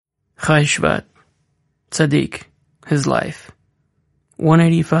Chai Shevat, Tzaddik, his life.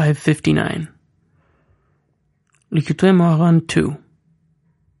 185.59. Likutei Moharan 2.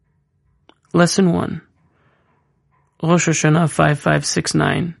 Lesson 1. Rosh Hashanah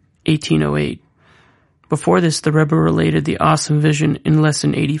 5569, 1808. Before this, the Rebbe related the awesome vision in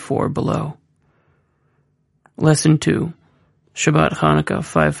Lesson 84 below. Lesson 2. Shabbat Chanukah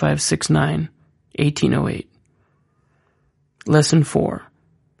 5569, 1808. Lesson 4.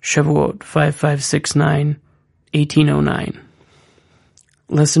 Shavuot 5569, 1809.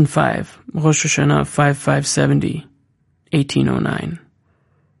 Lesson 5. Rosh Hashanah 5570, 1809.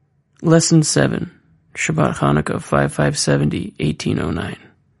 Lesson 7. Shabbat Chanukah 5570, 1809.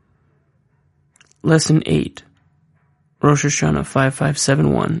 Lesson 8. Rosh Hashanah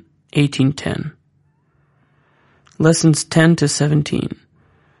 5571, 1810. Lessons 10 to 17.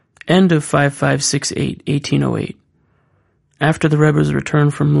 End of 5568, 1808. After the Rebbe's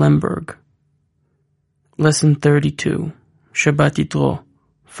return from Lemberg. Lesson 32. Shabbat Yitro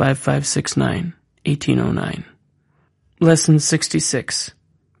 5569, 1809. Lesson 66.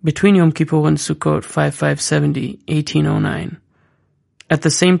 Between Yom Kippur and Sukkot 5570, 1809. At the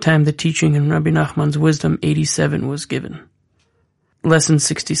same time, the teaching in Rabbi Nachman's Wisdom 87 was given. Lesson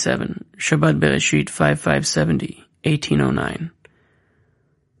 67. Shabbat Bereshit 5570, 1809.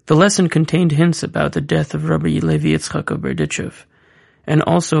 The lesson contained hints about the death of Rabbi Levi Yitzchak of Berditchev, and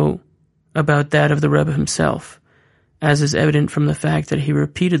also about that of the Rebbe himself, as is evident from the fact that he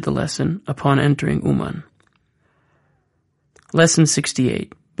repeated the lesson upon entering Uman. Lesson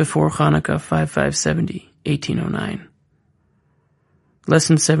 68. Before Chanukah 5570, 1809.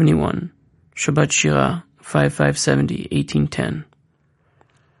 Lesson 71. Shabbat Shira 5570, 1810.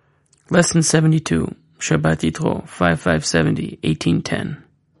 Lesson 72. Shabbat Yitro 5570, 1810.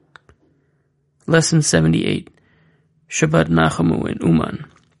 Lesson 78. Shabbat Nachamu in Uman.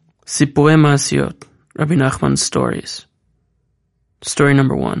 Sipurei Ma'asiyot, Rabbi Nachman's stories. Story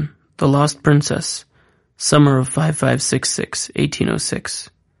number 1. The Lost Princess. Summer of 5566, 1806.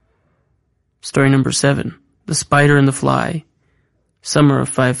 Story number 7. The Spider and the Fly. Summer of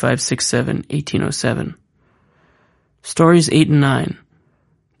 5567, 1807. Stories 8 and 9.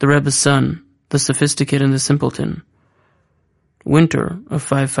 The Rebbe's Son, the Sophisticate and the Simpleton. Winter of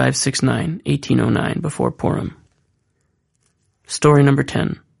 5569, 1809, before Purim. Story number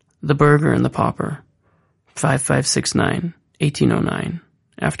 10. The Burgher and the Pauper. 5569, 1809,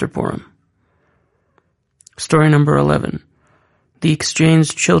 after Purim. Story number 11. The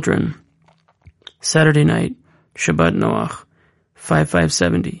Exchanged Children. Saturday night, Shabbat Noach,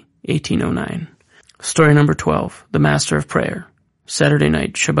 5570, 1809. Story number 12. The Master of Prayer. Saturday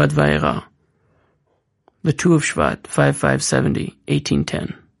night, Shabbat Vayera. The Two of Shevat, 5570,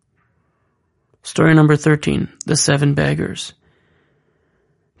 1810. Story number 13. The Seven Beggars.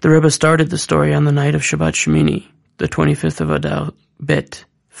 The Rebbe started the story on the night of Shabbat Shemini, the 25th of Adar Bet,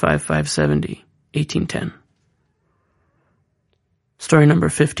 5570, 1810. Story number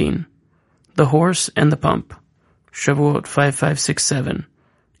 15. The Horse and the Pump. Shavuot 5567,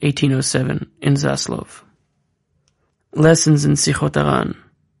 1807, in Zaslov. Lessons in Sichot Aran.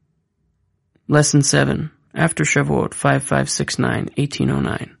 Lesson 7. After Shavuot 5569,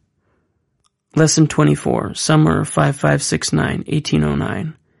 1809. Lesson 24. Summer 5569,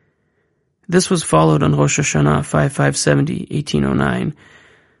 1809. This was followed on Rosh Hashanah 5570, 1809,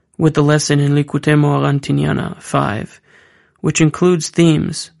 with the lesson in Likutei Moharan Tinyana 5, which includes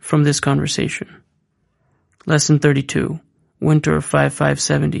themes from this conversation. Lesson 32. Winter of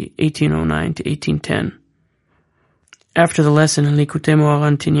 5570, 1809 to 1810. After the lesson in Likutei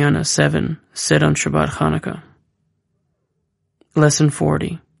Moharan Tinyana 7, said on Shabbat Chanukah. Lesson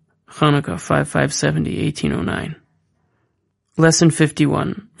 40. Chanukah 5570, 1809. Lesson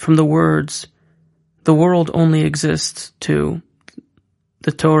 51. From the words, the world only exists, to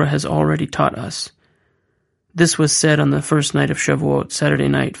the Torah has already taught us. This was said on the first night of Shavuot, Saturday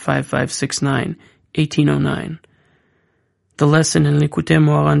night, 5569, 1809. The lesson in Likutei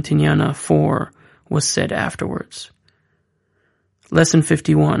Moharan Tinyana 4 was said afterwards. Lesson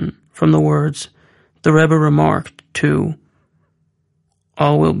 51. From the words, the Rebbe remarked, to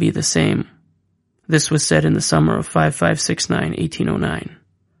all will be the same. This was said in the summer of 5569, 1809.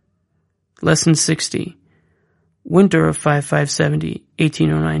 Lesson 60. Winter of 5570,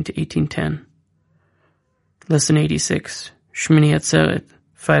 1809 to 1810. Lesson 86. Shmini Atzeret,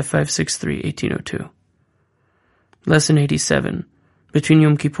 5563, 1802. Lesson 87. Between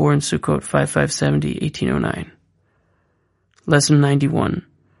Yom Kippur and Sukkot, 5570, 1809. Lesson 91.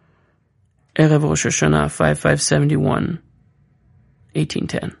 Erev Rosh Hashanah 5571,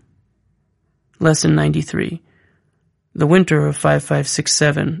 1810. Lesson 93. the winter of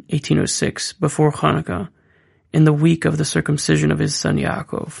 5567, 1806, before Hanukkah, in the week of the circumcision of his son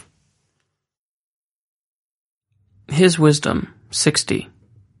Yaakov. His wisdom, 60.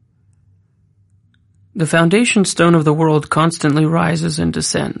 The foundation stone of the world constantly rises and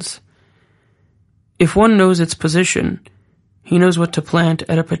descends. If one knows its position, he knows what to plant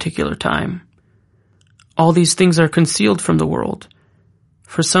at a particular time. All these things are concealed from the world,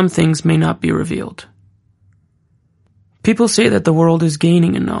 for some things may not be revealed. People say that the world is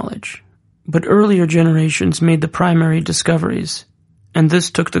gaining in knowledge, but earlier generations made the primary discoveries, and this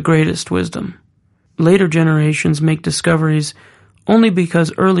took the greatest wisdom. Later generations make discoveries only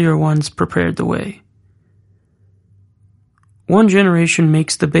because earlier ones prepared the way. One generation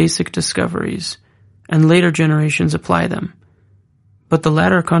makes the basic discoveries, and later generations apply them, but the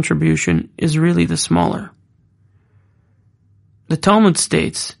latter contribution is really the smaller. The Talmud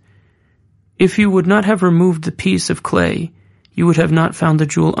states, "If you would not have removed the piece of clay, you would have not found the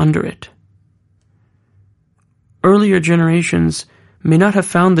jewel under it." Earlier generations may not have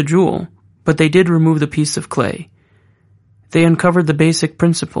found the jewel, but they did remove the piece of clay. They uncovered the basic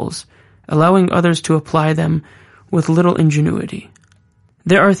principles, allowing others to apply them with little ingenuity.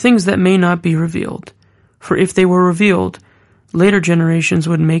 There are things that may not be revealed, for if they were revealed, later generations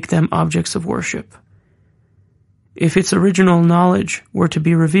would make them objects of worship. If its original knowledge were to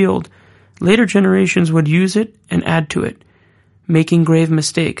be revealed, later generations would use it and add to it, making grave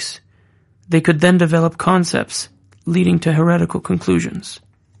mistakes. They could then develop concepts, leading to heretical conclusions.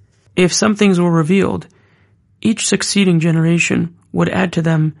 If some things were revealed, each succeeding generation would add to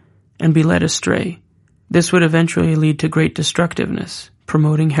them and be led astray. This would eventually lead to great destructiveness,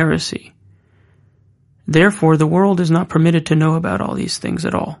 promoting heresy. Therefore, the world is not permitted to know about all these things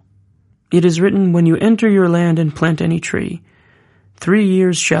at all. It is written, "When you enter your land and plant any tree, 3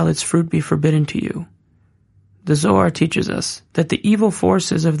 years shall its fruit be forbidden to you." The Zohar teaches us that the evil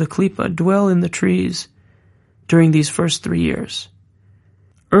forces of the Klippa dwell in the trees during these first 3 years.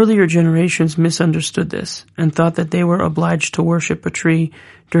 Earlier generations misunderstood this and thought that they were obliged to worship a tree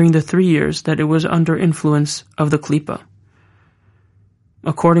during the 3 years that it was under influence of the Klippa.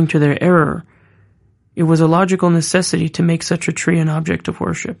 According to their error, it was a logical necessity to make such a tree an object of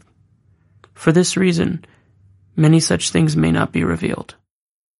worship. For this reason, many such things may not be revealed.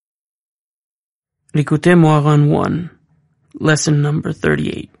 Likutei Moharan 1, Lesson number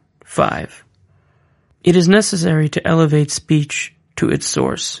 38, 5. It is necessary to elevate speech to its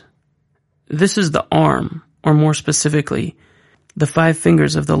source. This is the arm, or more specifically, the 5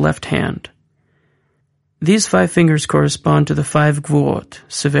 fingers of the left hand. These 5 fingers correspond to the 5 gvurot,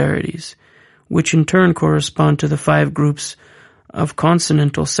 severities, which in turn correspond to the 5 groups of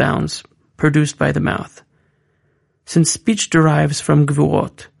consonantal sounds produced by the mouth. Since speech derives from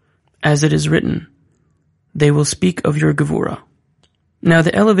gvurot, as it is written, "They will speak of your gevura." Now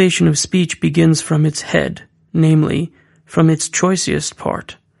the elevation of speech begins from its head, namely, from its choicest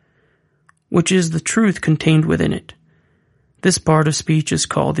part, which is the truth contained within it. This part of speech is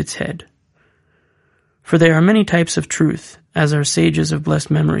called its head. For there are many types of truth, as our sages of blessed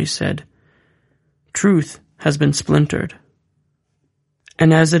memory said, "Truth has been splintered."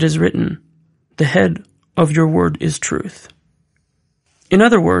 And as it is written, "The head of your word is truth." In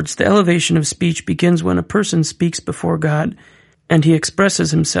other words, the elevation of speech begins when a person speaks before God and he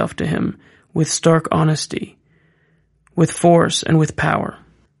expresses himself to him with stark honesty, with force and with power.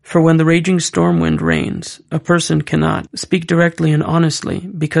 For when the raging storm wind reigns, a person cannot speak directly and honestly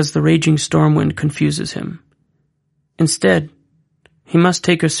because the raging storm wind confuses him. Instead, he must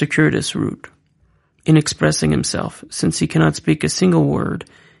take a circuitous route in expressing himself, since he cannot speak a single word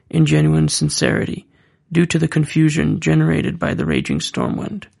in genuine sincerity due to the confusion generated by the raging storm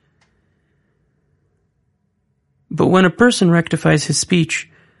wind. But when a person rectifies his speech,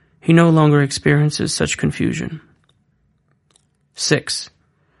 he no longer experiences such confusion. 6.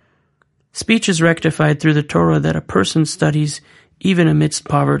 Speech is rectified through the Torah that a person studies even amidst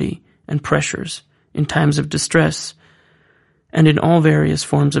poverty and pressures, in times of distress, and in all various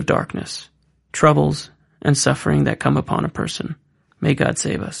forms of darkness, troubles, and suffering that come upon a person. May God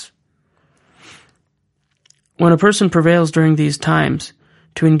save us. When a person prevails during these times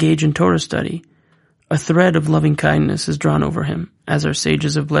to engage in Torah study, a thread of loving kindness is drawn over him, as our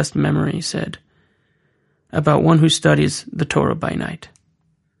sages of blessed memory said, about one who studies the Torah by night.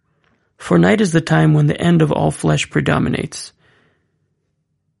 For night is the time when the end of all flesh predominates.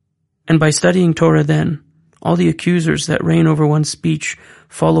 And by studying Torah then, all the accusers that reign over one's speech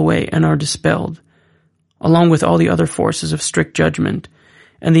fall away and are dispelled, along with all the other forces of strict judgment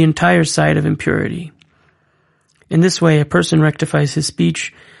and the entire side of impurity. In this way, a person rectifies his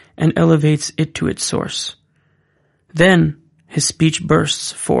speech and elevates it to its source. Then his speech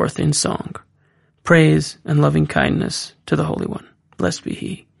bursts forth in song, praise and loving kindness to the Holy One. Blessed be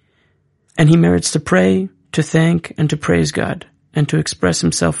he. And he merits to pray, to thank, and to praise God, and to express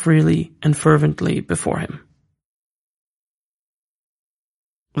himself freely and fervently before him.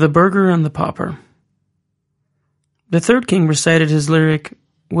 The Burgher and the Pauper. The third king recited his lyric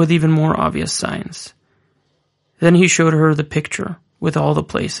with even more obvious signs. Then he showed her the picture with all the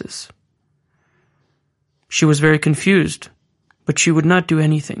places. She was very confused, but she would not do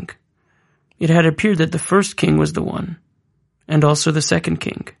anything. It had appeared that the first king was the one, and also the second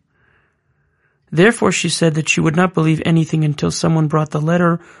king. Therefore she said that she would not believe anything until someone brought the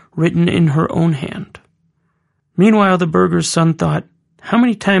letter written in her own hand. Meanwhile the burgher's son thought, how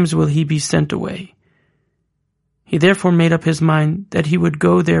many times will he be sent away? He therefore made up his mind that he would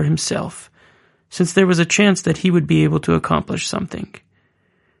go there himself, since there was a chance that he would be able to accomplish something.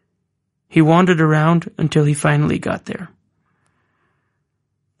 He wandered around until he finally got there.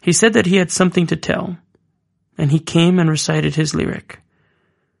 He said that he had something to tell, and he came and recited his lyric.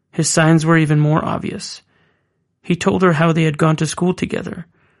 His signs were even more obvious. He told her how they had gone to school together,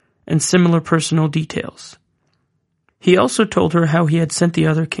 and similar personal details. He also told her how he had sent the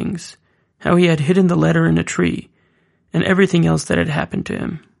other kings, how he had hidden the letter in a tree, and everything else that had happened to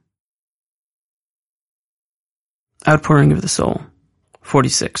him. Outpouring of the Soul.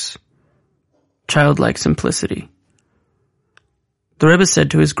 46. Childlike simplicity. The Rebbe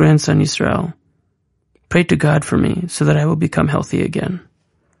said to his grandson Yisrael, pray to God for me so that I will become healthy again.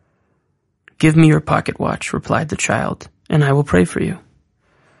 Give me your pocket watch, replied the child, and I will pray for you.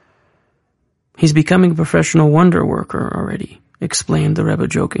 He's becoming a professional wonder worker already, explained the Rebbe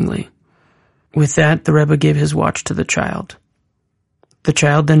jokingly. With that, the Rebbe gave his watch to the child. The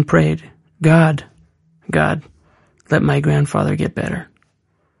child then prayed, God, let my grandfather get better.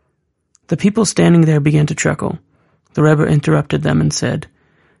 The people standing there began to chuckle. The Rebbe interrupted them and said,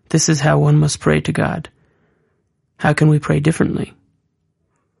 this is how one must pray to God. How can we pray differently?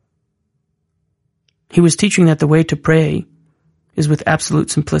 He was teaching that the way to pray is with absolute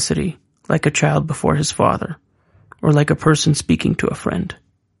simplicity, like a child before his father, or like a person speaking to a friend.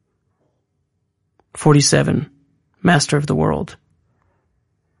 47. Master of the World.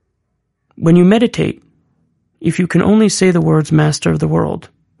 When you meditate, if you can only say the words Master of the World,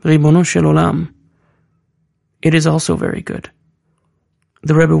 Ribono Shel Olam, it is also very good.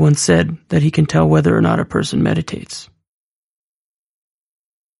 The Rebbe once said that he can tell whether or not a person meditates.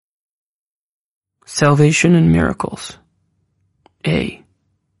 Salvation and miracles. A.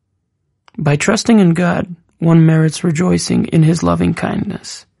 By trusting in God, one merits rejoicing in his loving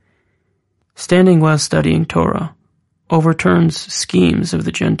kindness. Standing while studying Torah overturns schemes of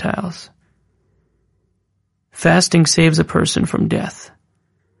the Gentiles. Fasting saves a person from death.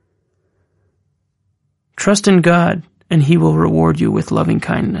 Trust in God, and he will reward you with loving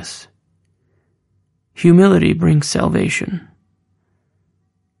kindness. Humility brings salvation.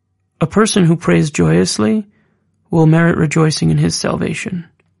 A person who prays joyously will merit rejoicing in his salvation.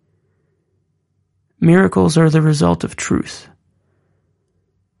 Miracles are the result of truth.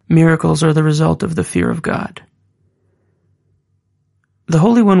 Miracles are the result of the fear of God. The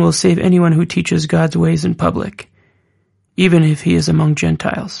Holy One will save anyone who teaches God's ways in public, even if he is among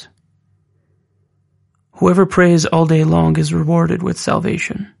Gentiles. Whoever prays all day long is rewarded with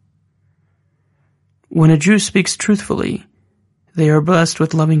salvation. When a Jew speaks truthfully, they are blessed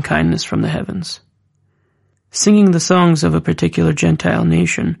with loving kindness from the heavens. Singing the songs of a particular Gentile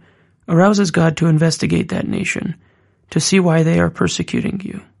nation arouses God to investigate that nation, to see why they are persecuting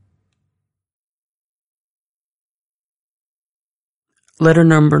you. Letter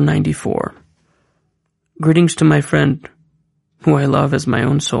number 94. Greetings to my friend, who I love as my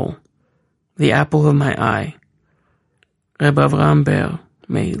own soul, the apple of my eye, Reb Avraham Ber,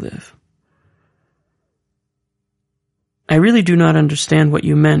 may he live. I really do not understand what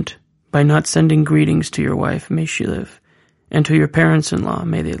you meant by not sending greetings to your wife, may she live, and to your parents-in-law,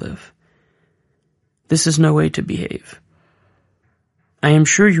 may they live. This is no way to behave. I am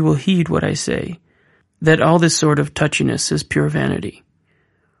sure you will heed what I say, that all this sort of touchiness is pure vanity.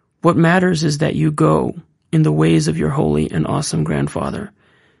 What matters is that you go in the ways of your holy and awesome grandfather,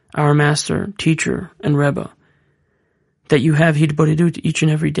 our master, teacher, and Rebbe, that you have hitbodedut each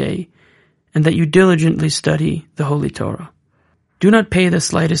and every day, and that you diligently study the Holy Torah. Do not pay the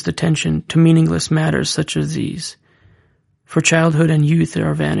slightest attention to meaningless matters such as these, for childhood and youth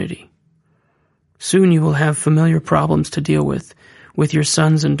are vanity. Soon you will have familiar problems to deal with your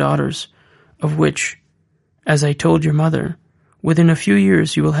sons and daughters, of which, as I told your mother, within a few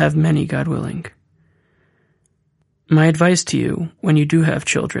years you will have many, God willing. My advice to you, when you do have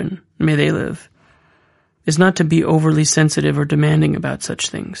children, may they live, is not to be overly sensitive or demanding about such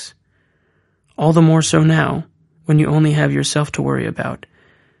things. All the more so now, when you only have yourself to worry about.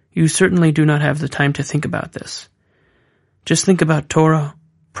 You certainly do not have the time to think about this. Just think about Torah,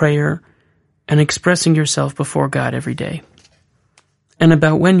 prayer, and expressing yourself before God every day. And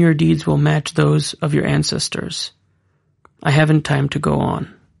about when your deeds will match those of your ancestors. I haven't time to go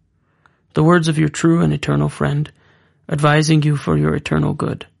on. The words of your true and eternal friend, advising you for your eternal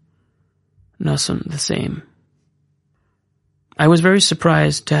good. Nasan the same. I was very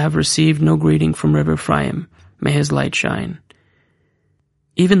surprised to have received no greeting from Rebbe Ephraim. May his light shine.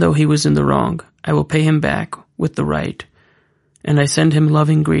 Even though he was in the wrong, I will pay him back with the right, and I send him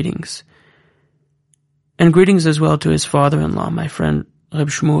loving greetings. And greetings as well to his father-in-law, my friend Reb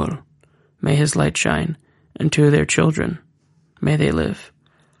Shmuel. May his light shine, and to their children. May they live.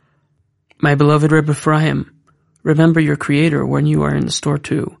 My beloved Rebbe Ephraim, remember your Creator when you are in the store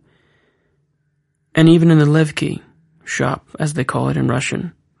too. And even in the Levki shop, as they call it in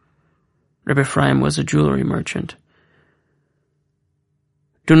Russian. Rebbe Ephraim was a jewelry merchant.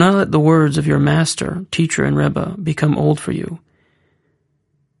 Do not let the words of your master, teacher, and Rebbe become old for you.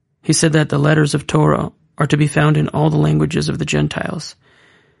 He said that the letters of Torah are to be found in all the languages of the Gentiles,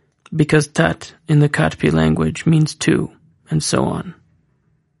 because tat in the Katpi language means two, and so on.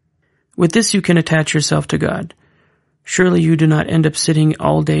 With this you can attach yourself to God. Surely you do not end up sitting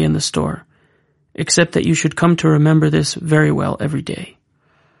all day in the store, except that you should come to remember this very well every day.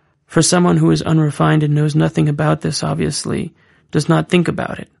 For someone who is unrefined and knows nothing about this, obviously, does not think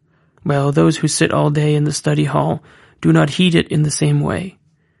about it, while those who sit all day in the study hall do not heed it in the same way.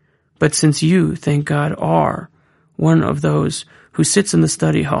 But since you, thank God, are one of those who sits in the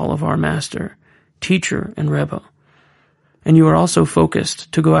study hall of our Master, Teacher, and Rebbe, and you are also focused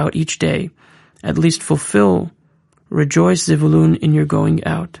to go out each day, at least rejoice Zivulun in your going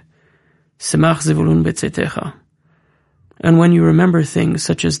out. Semach Zivulun betzetecha. And when you remember things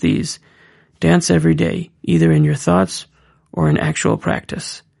such as these, dance every day, either in your thoughts or in actual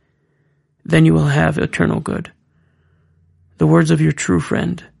practice. Then you will have eternal good. The words of your true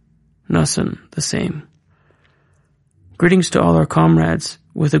friend, Nasan the same. Greetings to all our comrades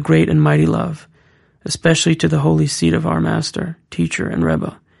with a great and mighty love, especially to the holy seat of our Master, Teacher, and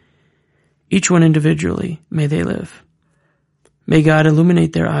Rebbe. Each one individually, may they live. May God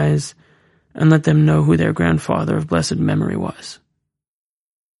illuminate their eyes and let them know who their grandfather of blessed memory was.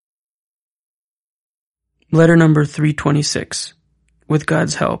 Letter number 326. With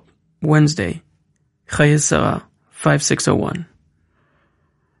God's help, Wednesday, Chayes Sarah, 5601.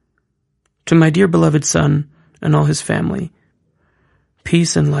 To my dear beloved son and all his family,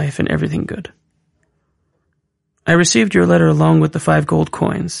 peace and life and everything good. I received your letter along with the 5 gold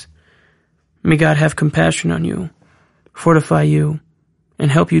coins. May God have compassion on you, fortify you, and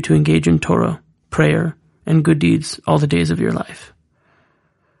help you to engage in Torah, prayer, and good deeds all the days of your life.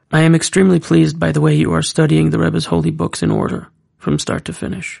 I am extremely pleased by the way you are studying the Rebbe's holy books in order, from start to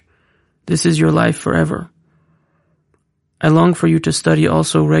finish. This is your life forever. I long for you to study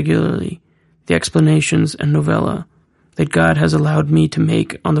also regularly the explanations and novella that God has allowed me to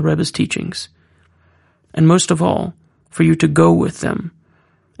make on the Rebbe's teachings, and most of all, for you to go with them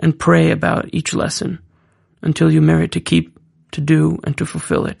and pray about each lesson until you merit to keep, to do, and to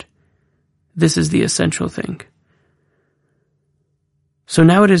fulfill it. This is the essential thing. So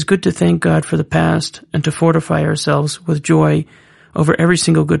now it is good to thank God for the past and to fortify ourselves with joy over every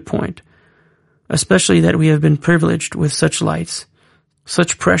single good point, especially that we have been privileged with such lights,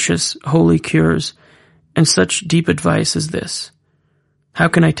 such precious holy cures, and such deep advice as this. How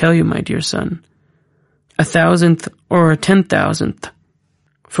can I tell you, my dear son, 1,000th or 10,000th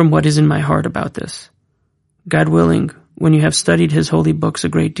from what is in my heart about this? God willing, when you have studied his holy books a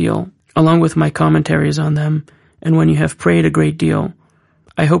great deal, along with my commentaries on them, and when you have prayed a great deal,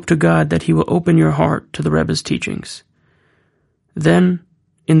 I hope to God that he will open your heart to the Rebbe's teachings. Then,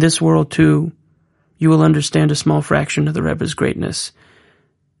 in this world too, you will understand a small fraction of the Rebbe's greatness,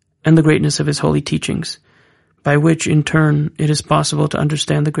 and the greatness of his holy teachings, by which, in turn, it is possible to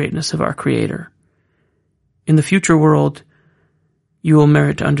understand the greatness of our Creator. In the future world, you will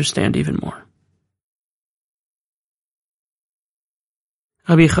merit to understand even more.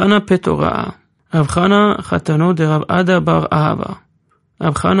 Rabbi Chana Petorah, Rav Chana Chatano de Rav Ada bar Ahava,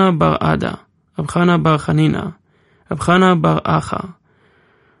 Rav Chana bar Ada, Rav Chana bar Chanina, Rav Chana bar Acha,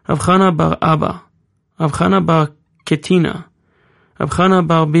 Rav Chana bar Abba, Rav Chana bar Ketina, Rav Chana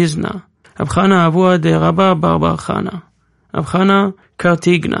bar Bizna, Rav Chana Avua de Rabba bar Bar Chana, Rav Chana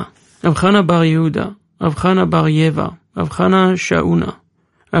Kartigna, Rav Chana bar Yehuda, Rav Chana bar Yeva, Rav Chana Shauna,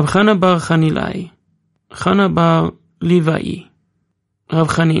 Rav Chana bar Chanilai, Chana bar Livai, Rav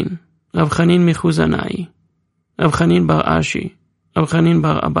Chanin, Rav Chanin Michuzanai, Rav Chanin bar Ashi, Rav Chanin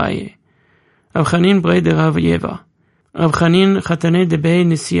bar Abaye, Rav Chanin Brei de Rav Yeva, Rav Chanin Chatane de Bei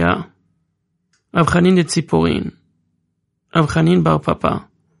Nisia, Rav Chanin de Tziporin, Rav Chanin bar Papa,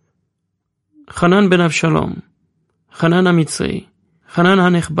 Chanan ben Avshalom, Chanan HaMitzri, Chanan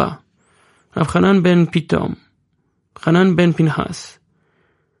HaNechba, Rav Chanan ben Pitom, Chanan ben Pinchas,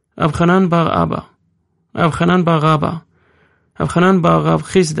 Rav Chanan bar Abba, Rav Chanan bar Rabba, Rav Chanan bar Rav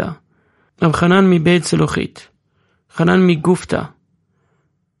Chizda, Rav Chanan mi Beit Zelochit, Chanan mi Gufta,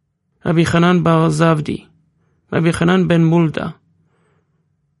 Rabbi Chanan bar Zavdi, Rabbi Chanan ben Mulda,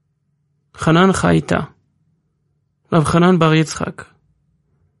 Chanan Chaita, Rav Chanan bar Yitzchak,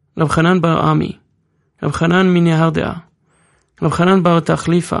 Rav Chanan bar Ami, Rav Chanan mi Nehardea, Rav Chanan bar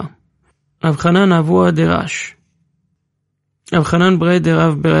Tachlifa, Rav Chanan Avua de Rash, Rav Chanan Brei de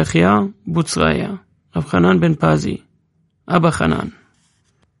Rav Berechia Butzraya, Rav Chanan ben Pazi, Abba Chanan,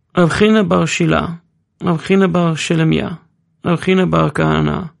 Rav China bar Shila, Rav China bar Shelemia, Rav China bar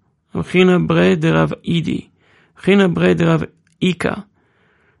Kahana, Rav China Brei de Rav Idi, Rav China Brei de Rav Ika,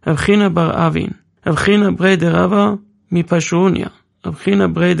 Rav China bar Avin, Rav China Brei de Rava Mipashrunia, Rav China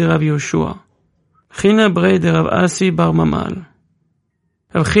Brei de Rav Yoshua, China Brei de Rav Asi bar Mamal,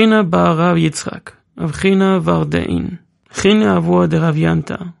 Rav China bar Rav Yitzchak, Rav China Vardein, China Avua de Rav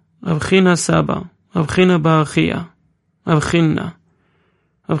Yanta, Rav China Saba, Rav China bar Chia, Rav China,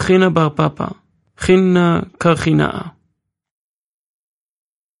 Rav China bar Papa, China Karchinaa.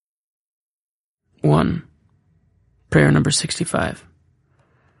 1. Prayer number 65.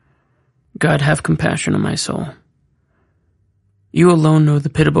 God, have compassion on my soul. You alone know the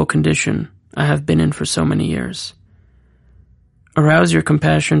pitiable condition I have been in for so many years. Arouse your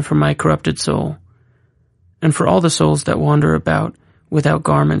compassion for my corrupted soul, and for all the souls that wander about without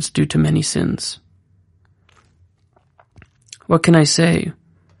garments due to many sins. What can I say?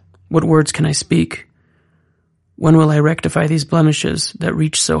 What words can I speak? When will I rectify these blemishes that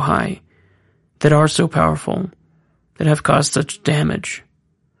reach so high, that are so powerful, that have caused such damage?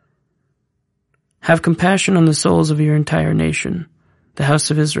 Have compassion on the souls of your entire nation, the house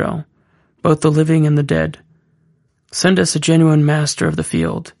of Israel, both the living and the dead. Send us a genuine master of the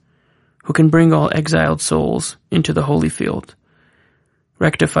field, who can bring all exiled souls into the holy field,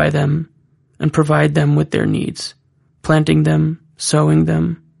 rectify them, and provide them with their needs, planting them, sowing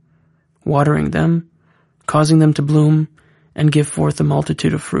them, watering them, causing them to bloom and give forth a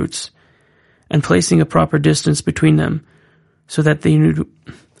multitude of fruits, and placing a proper distance between them so that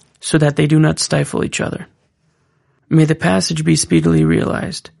they do not stifle each other. May the passage be speedily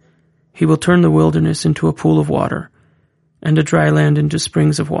realized. He will turn the wilderness into a pool of water, and a dry land into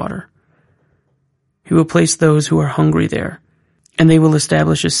springs of water. He will place those who are hungry there, and they will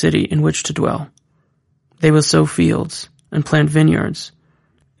establish a city in which to dwell. They will sow fields and plant vineyards,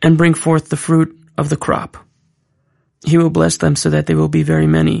 and bring forth the fruit of the crop. He will bless them so that they will be very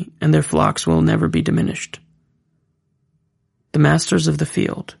many, and their flocks will never be diminished. The masters of the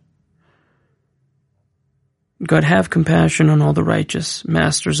field. God, have compassion on all the righteous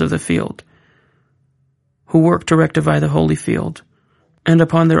masters of the field, who work to rectify the holy field, and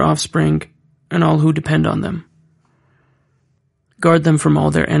upon their offspring and all who depend on them. Guard them from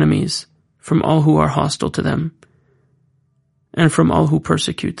all their enemies, from all who are hostile to them, and from all who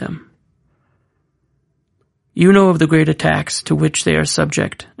persecute them. You know of the great attacks to which they are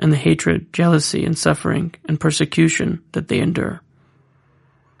subject, and the hatred, jealousy, and suffering, and persecution that they endure.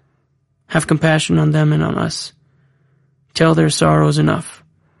 Have compassion on them and on us. Tell their sorrows enough.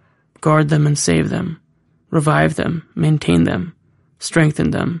 Guard them and save them. Revive them, maintain them,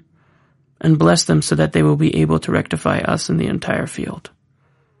 strengthen them, and bless them so that they will be able to rectify us in the entire field.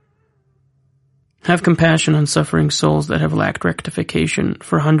 Have compassion on suffering souls that have lacked rectification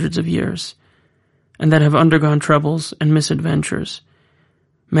for hundreds of years, and that have undergone troubles and misadventures,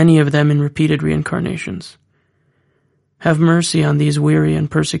 many of them in repeated reincarnations. Have mercy on these weary and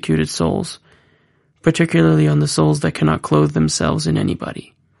persecuted souls, particularly on the souls that cannot clothe themselves in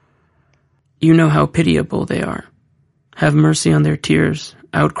anybody. You know how pitiable they are. Have mercy on their tears,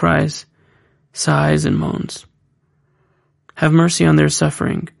 outcries, sighs, and moans. Have mercy on their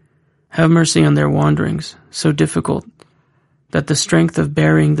suffering. Have mercy on their wanderings, so difficult that the strength of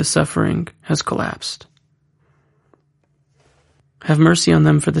bearing the suffering has collapsed. Have mercy on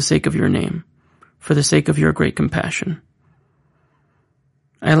them for the sake of your name, for the sake of your great compassion.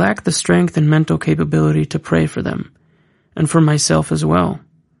 I lack the strength and mental capability to pray for them, and for myself as well.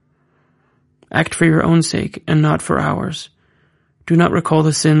 Act for your own sake, and not for ours. Do not recall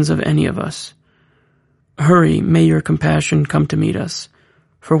the sins of any of us. Hurry, may your compassion come to meet us,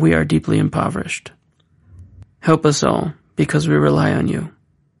 for we are deeply impoverished. Help us all, because we rely on you.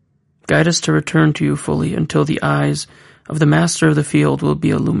 Guide us to return to you fully until the eyes of the master of the field will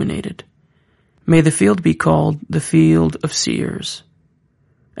be illuminated. May the field be called the field of seers,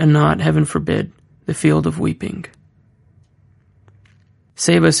 and not, heaven forbid, the field of weeping.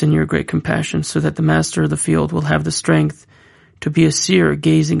 Save us in your great compassion so that the master of the field will have the strength to be a seer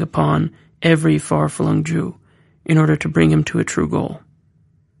gazing upon every far-flung Jew in order to bring him to a true goal,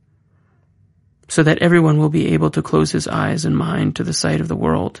 so that everyone will be able to close his eyes and mind to the sight of the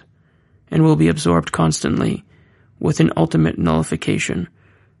world and will be absorbed constantly with an ultimate nullification,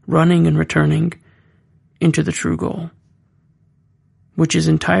 running and returning into the true goal, which is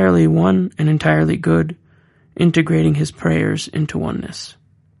entirely one and entirely good, integrating his prayers into oneness.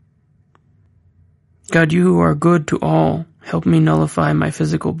 God, you who are good to all, help me nullify my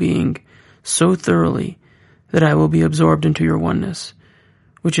physical being so thoroughly that I will be absorbed into your oneness,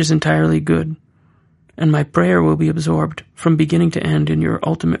 which is entirely good, and my prayer will be absorbed from beginning to end in your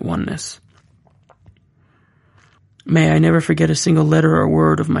ultimate oneness. May I never forget a single letter or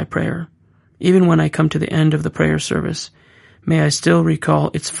word of my prayer. Even when I come to the end of the prayer service, may I still recall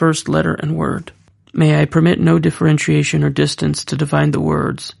its first letter and word. May I permit no differentiation or distance to define the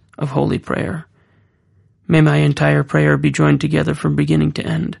words of holy prayer. May my entire prayer be joined together from beginning to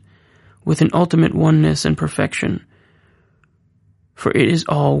end, with an ultimate oneness and perfection, for it is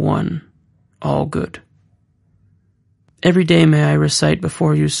all one, all good. Every day may I recite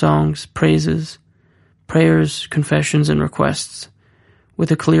before you songs, praises, prayers, confessions, and requests,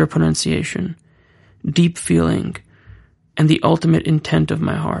 with a clear pronunciation, deep feeling, and the ultimate intent of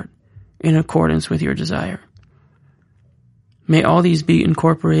my heart, in accordance with your desire. May all these be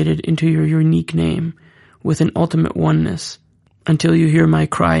incorporated into your unique name, with an ultimate oneness, until you hear my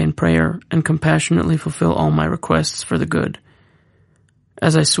cry in prayer and compassionately fulfill all my requests for the good,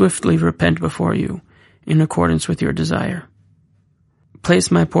 as I swiftly repent before you, in accordance with your desire.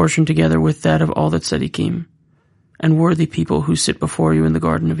 Place my portion together with that of all the tzaddikim, and worthy people who sit before you in the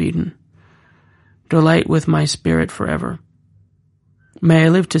Garden of Eden. Delight with my spirit forever. May I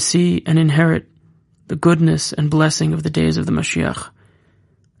live to see and inherit the goodness and blessing of the days of the Mashiach,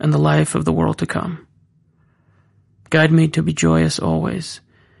 and the life of the world to come. Guide me to be joyous always.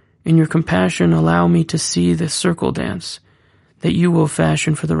 In your compassion, allow me to see the circle dance that you will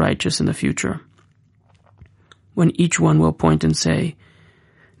fashion for the righteous in the future, when each one will point and say,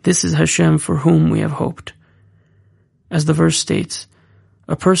 "This is Hashem for whom we have hoped." As the verse states,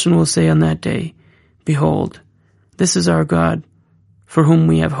 a person will say on that day, "Behold, this is our God for whom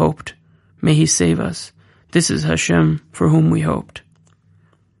we have hoped. May he save us. This is Hashem for whom we hoped."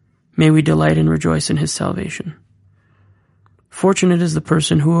 May we delight and rejoice in his salvation. Fortunate is the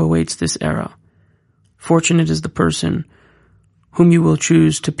person who awaits this era. Fortunate is the person whom you will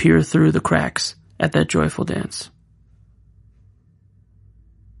choose to peer through the cracks at that joyful dance.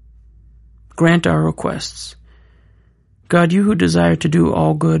 Grant our requests. God, you who desire to do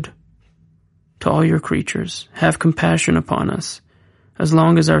all good to all your creatures, have compassion upon us, as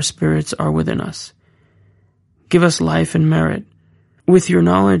long as our spirits are within us. Give us life and merit. With your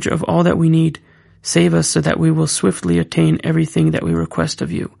knowledge of all that we need, save us so that we will swiftly attain everything that we request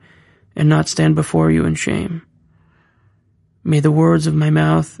of you, and not stand before you in shame. May the words of my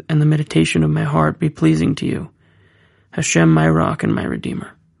mouth and the meditation of my heart be pleasing to you, Hashem, my rock and my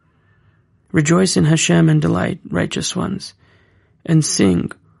redeemer. Rejoice in Hashem and delight, righteous ones, and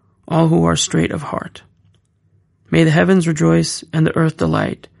sing, all who are straight of heart. May the heavens rejoice and the earth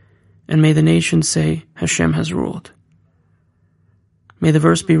delight, and may the nations say, Hashem has ruled. May the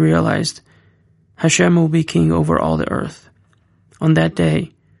verse be realized, Hashem will be king over all the earth. On that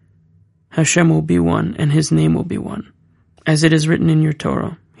day, Hashem will be one, and his name will be one. As it is written in your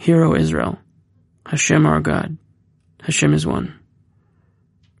Torah, Hear, O Israel, Hashem our God, Hashem is one.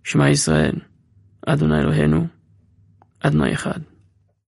 Shema Yisrael, Adonai Eloheinu, Adonai Echad.